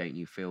love, don't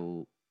you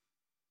feel...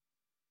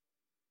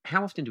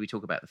 How often do we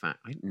talk about the fact...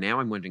 Now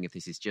I'm wondering if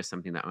this is just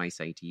something that I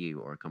say to you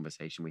or a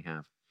conversation we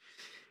have.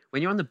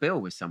 When you're on the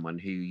bill with someone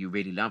who you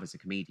really love as a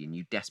comedian,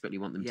 you desperately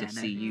want them to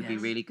see you be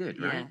really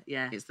good, right?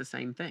 Yeah. It's the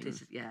same thing.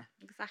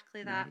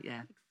 Exactly that.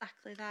 Yeah.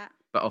 Exactly that.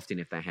 But often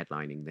if they're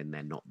headlining, then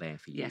they're not there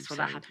for you. Yes, well,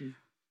 that happened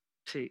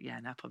too. Yeah,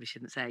 no, I probably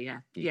shouldn't say. Yeah.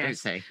 Don't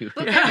say.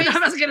 But I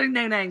was going to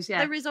no names,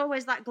 yeah. There is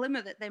always that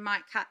glimmer that they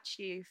might catch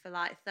you for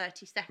like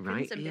 30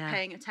 seconds and be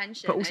paying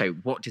attention. But also,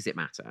 what does it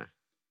matter?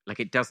 Like,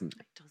 it doesn't.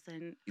 It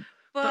doesn't.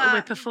 But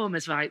we're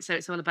performers, right? So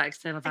it's all about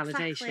external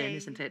validation, Exactly.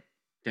 isn't it?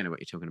 Don't know what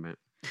you're talking about.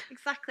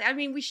 Exactly. I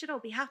mean, we should all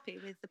be happy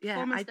with the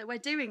performance that we're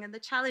doing and the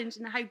challenge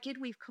and how good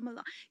we've come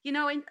along. You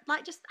know, and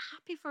like just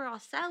happy for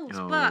ourselves.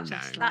 Oh, but no.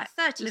 like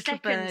 30 Little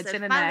seconds birds of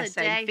in a nest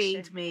validation. saying,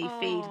 feed me,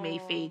 feed me,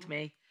 Oh. feed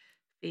me,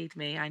 feed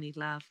me. I need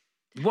love.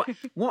 What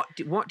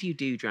do you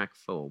do drag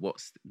for?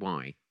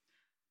 Why?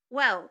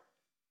 Well,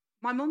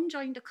 my mum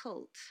joined a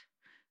cult.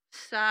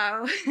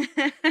 So...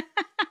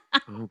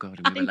 Oh, God,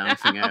 and we were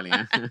laughing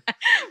earlier.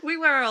 We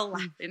were all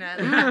laughing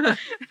earlier.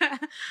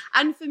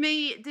 And for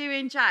me,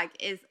 doing drag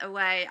is a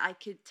way I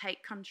could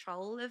take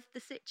control of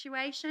the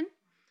situation.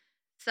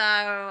 So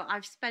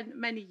I've spent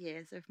many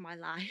years of my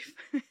life.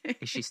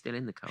 Is she still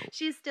in the cult?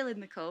 She is still in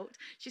the cult.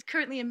 She's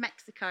currently in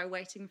Mexico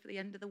waiting for the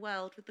end of the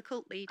world with the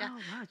cult leader. Oh,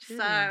 wow, truly.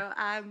 So,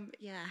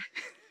 yeah.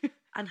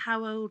 And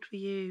how old were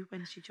you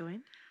when she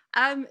joined?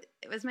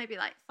 It was maybe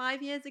like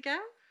 5 years ago.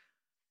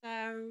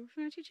 So,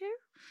 32?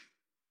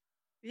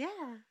 Yeah,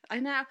 I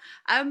know.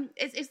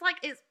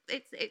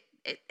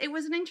 It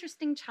was an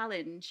interesting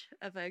challenge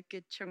of a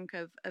good chunk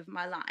of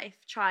my life,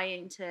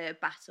 trying to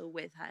battle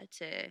with her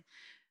to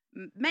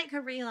make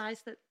her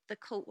realise that the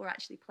cult were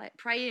actually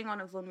preying on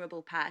a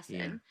vulnerable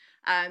person.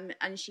 And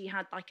she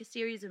had like a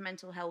series of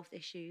mental health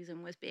issues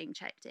and was being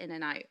checked in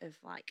and out of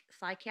like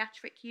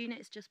psychiatric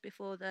units just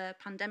before the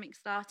pandemic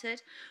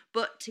started.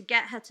 But to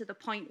get her to the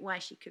point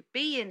where she could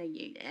be in a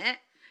unit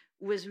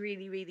was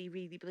really, really,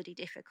 really bloody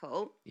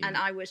difficult. Yeah. And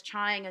I was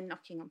trying and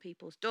knocking on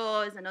people's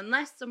doors. And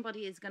unless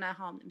somebody is going to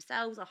harm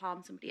themselves or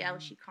harm somebody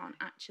else, you can't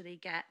actually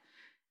get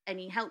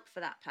any help for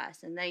that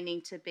person. They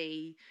need to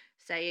be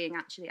saying,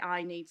 actually,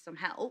 I need some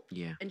help.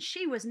 Yeah. And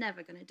she was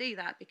never going to do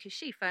that because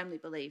she firmly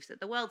believes that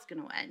the world's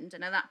going to end.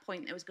 And at that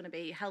point, there was going to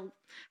be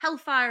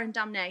hellfire and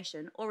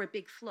damnation or a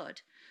big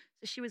flood.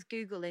 So she was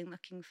Googling,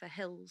 looking for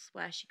hills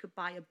where she could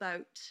buy a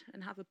boat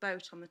and have a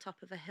boat on the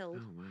top of a hill.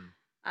 Oh, wow.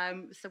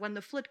 So when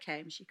the flood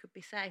came, she could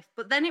be safe.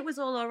 But then it was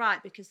all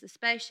right because the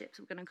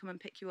spaceships were going to come and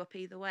pick you up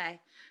either way.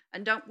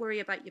 And don't worry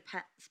about your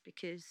pets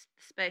because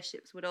the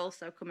spaceships would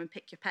also come and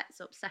pick your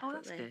pets up separately.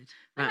 Oh, that's good.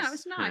 I know, it That's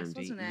was nice,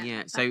 handy. wasn't it?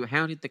 Yeah. So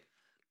how did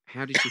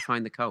she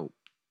find the cult?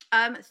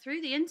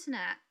 Through the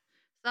internet.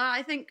 So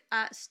I think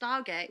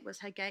Stargate was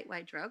her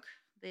gateway drug,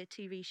 the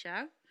TV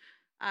show.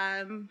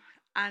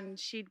 and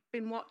she'd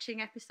been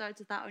watching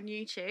episodes of that on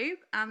YouTube,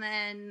 and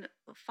then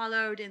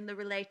followed in the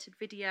related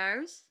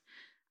videos,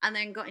 and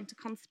then got into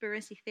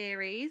conspiracy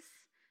theories.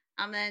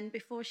 And then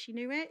before she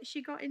knew it,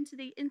 she got into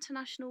the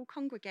International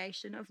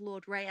Congregation of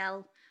Lord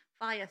Rael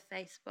via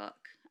Facebook,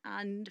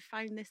 and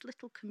found this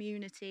little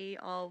community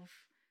of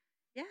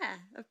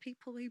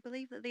people who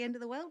believe that the end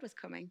of the world was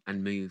coming.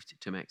 And moved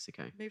to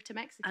Mexico.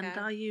 And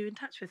are you in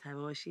touch with her,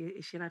 or is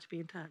she allowed to be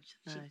in touch?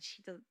 No.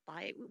 She doesn't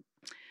like it.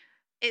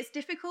 It's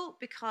difficult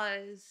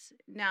because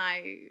now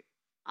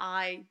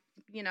I,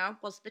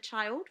 was the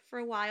child for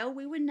a while.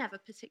 We were never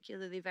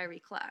particularly very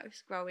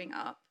close growing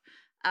up.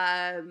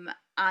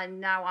 And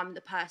now I'm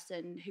the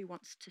person who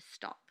wants to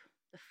stop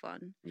the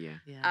fun.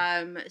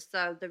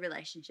 So the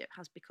relationship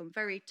has become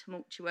very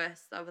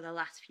tumultuous over the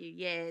last few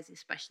years,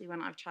 especially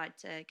when I've tried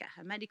to get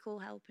her medical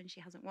help and she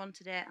hasn't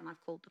wanted it, and I've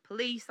called the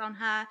police on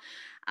her,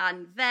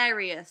 and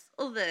various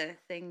other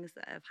things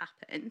that have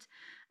happened.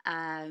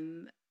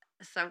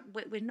 So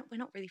we're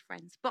not really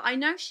friends, but I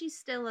know she's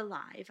still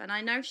alive, and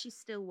I know she's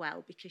still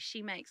well, because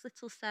she makes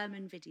little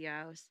sermon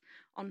videos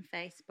on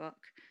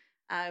Facebook,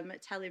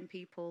 telling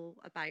people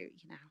about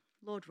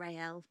Lord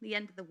Rael, the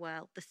end of the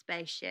world, the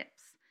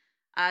spaceships.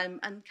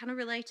 And kind of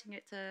relating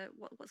it to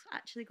what's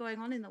actually going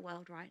on in the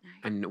world right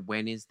now. And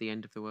when is the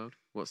end of the world?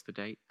 What's the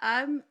date?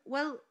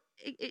 Well,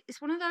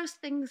 it's one of those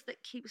things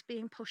that keeps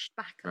being pushed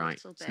back a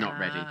little bit. It's not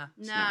ready.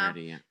 It's not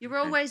ready yet. You're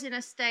always in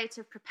a state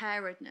of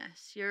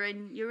preparedness. You're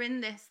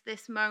in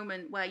this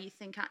moment where you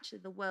think actually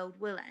the world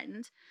will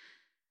end,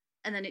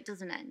 and then it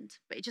doesn't end,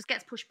 but it just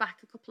gets pushed back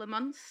a couple of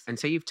months. And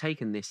so you've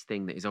taken this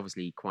thing that is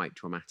obviously quite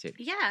traumatic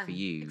for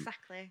you,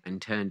 exactly, and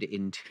turned it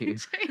into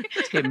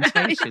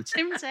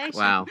Tation.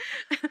 Wow.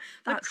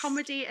 The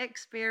comedy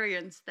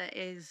experience that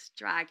is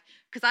drag.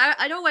 Because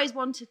I'd always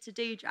wanted to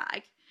do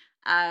drag,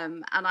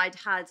 and I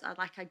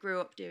grew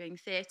up doing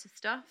theatre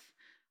stuff.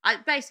 I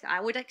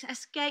would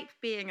escape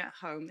being at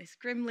home, this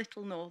grim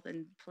little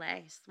northern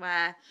place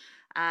where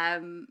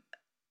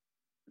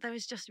there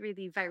was just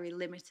really very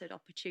limited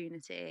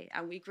opportunity,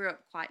 and we grew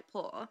up quite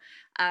poor,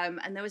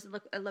 and there was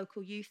a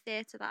local youth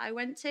theatre that I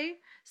went to,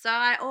 so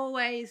I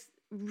always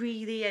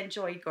really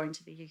enjoyed going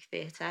to the youth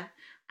theatre,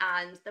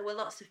 and there were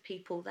lots of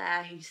people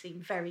there who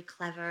seemed very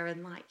clever,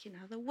 and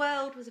the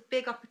world was a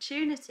big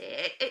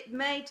opportunity. It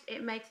made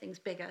things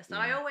bigger, so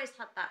I always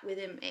had that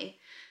within me.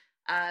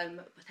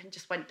 But then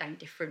just went down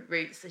different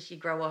routes as you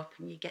grow up,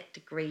 and you get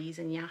degrees,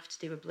 and you have to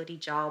do a bloody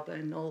job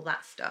and all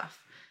that stuff.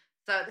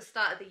 So at the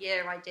start of the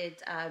year, I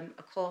did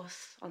a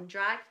course on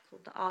drag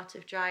called The Art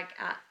of Drag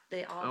at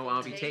the RVT. Oh,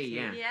 RVT,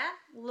 yeah. Yeah,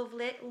 love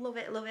it.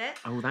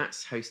 Oh,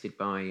 that's hosted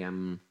by...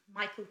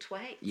 Michael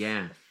Twaits.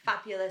 Yeah. The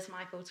fabulous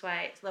Michael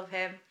Twaits, love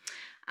him.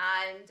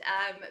 And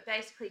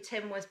basically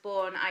Tim was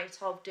born out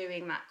of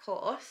doing that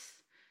course.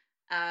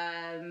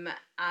 And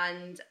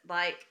I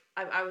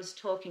was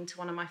talking to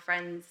one of my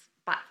friends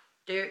back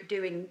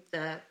doing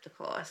the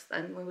course,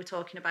 and we were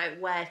talking about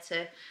where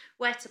to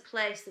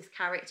place this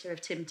character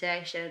of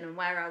Tation and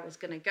where I was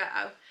going to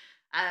go,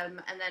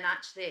 and then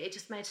actually it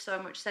just made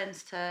so much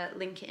sense to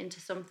link it into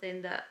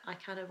something that I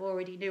kind of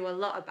already knew a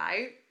lot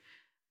about,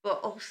 but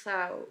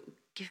also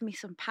give me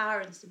some power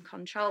and some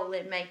control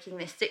in making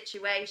this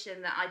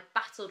situation that I'd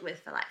battled with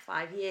for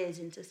 5 years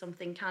into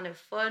something kind of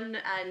fun,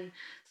 and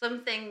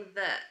something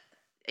that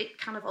it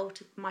kind of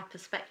altered my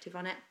perspective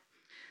on it.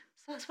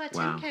 So that's where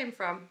Tim came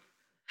from.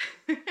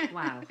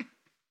 Wow.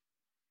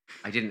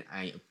 I didn't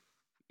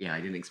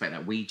expect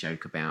that. We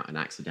joke about an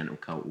accidental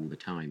cult all the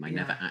time. I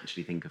never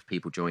actually think of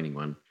people joining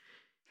one.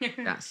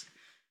 That's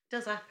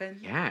does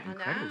happen. Yeah,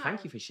 incredible.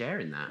 Thank you for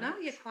sharing that. No,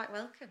 you're quite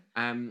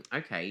welcome.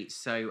 Okay,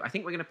 so I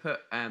think we're going to put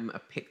a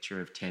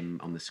picture of Tim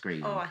on the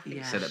screen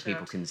so that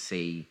people can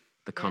see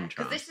the contrast.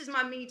 Because this is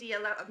my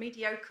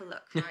mediocre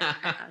look right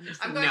now.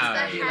 I'm going to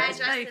the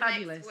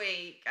hairdresser next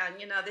week, and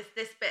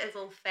this bit is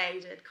all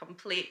faded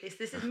completely.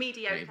 This is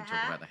mediocre hair.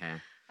 Talk about the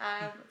hair.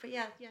 But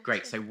yeah.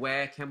 Great. So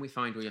where can we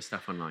find all your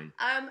stuff online?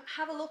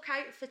 Have a look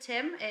out for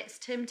Tim. It's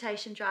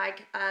Tation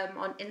Drag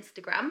on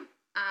Instagram,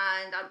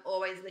 and I'm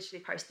always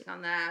literally posting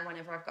on there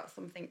whenever I've got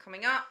something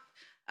coming up.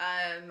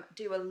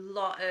 Do a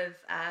lot of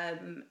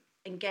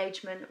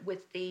engagement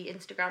with the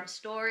Instagram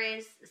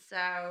stories,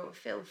 so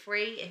feel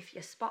free if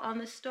you spot on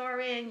the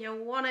story and you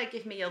want to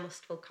give me a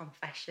lustful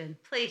confession,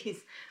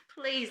 please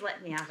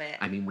let me have it.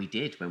 I mean, we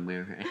did when we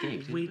were at a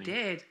gig. We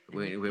did.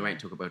 We won't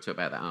talk about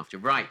that after.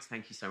 Right,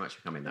 thank you so much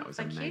for coming. That was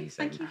amazing.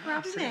 Thank you for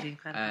having me.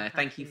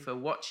 Thank you for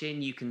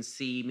watching. You can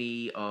see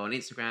me on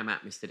Instagram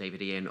at Mr.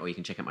 David Ian, or you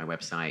can check out my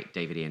website,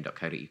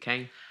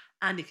 davidian.co.uk.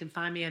 And you can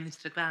find me on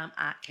Instagram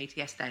at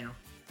KTS Dale.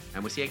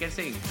 And we'll see you again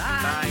soon.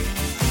 Bye.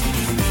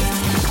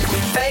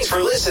 Thanks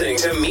for listening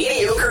to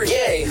Mediocre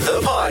Gay,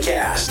 the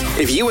podcast.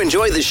 If you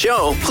enjoyed the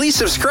show, please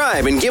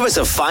subscribe and give us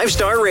a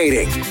 5-star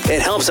rating.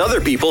 It helps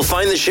other people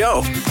find the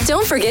show.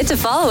 Don't forget to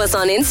follow us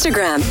on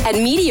Instagram at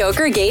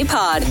Mediocre Gay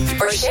Pod,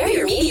 or share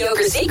your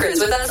mediocre secrets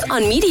with us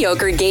on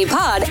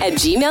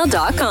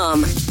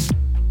mediocregaypod@gmail.com.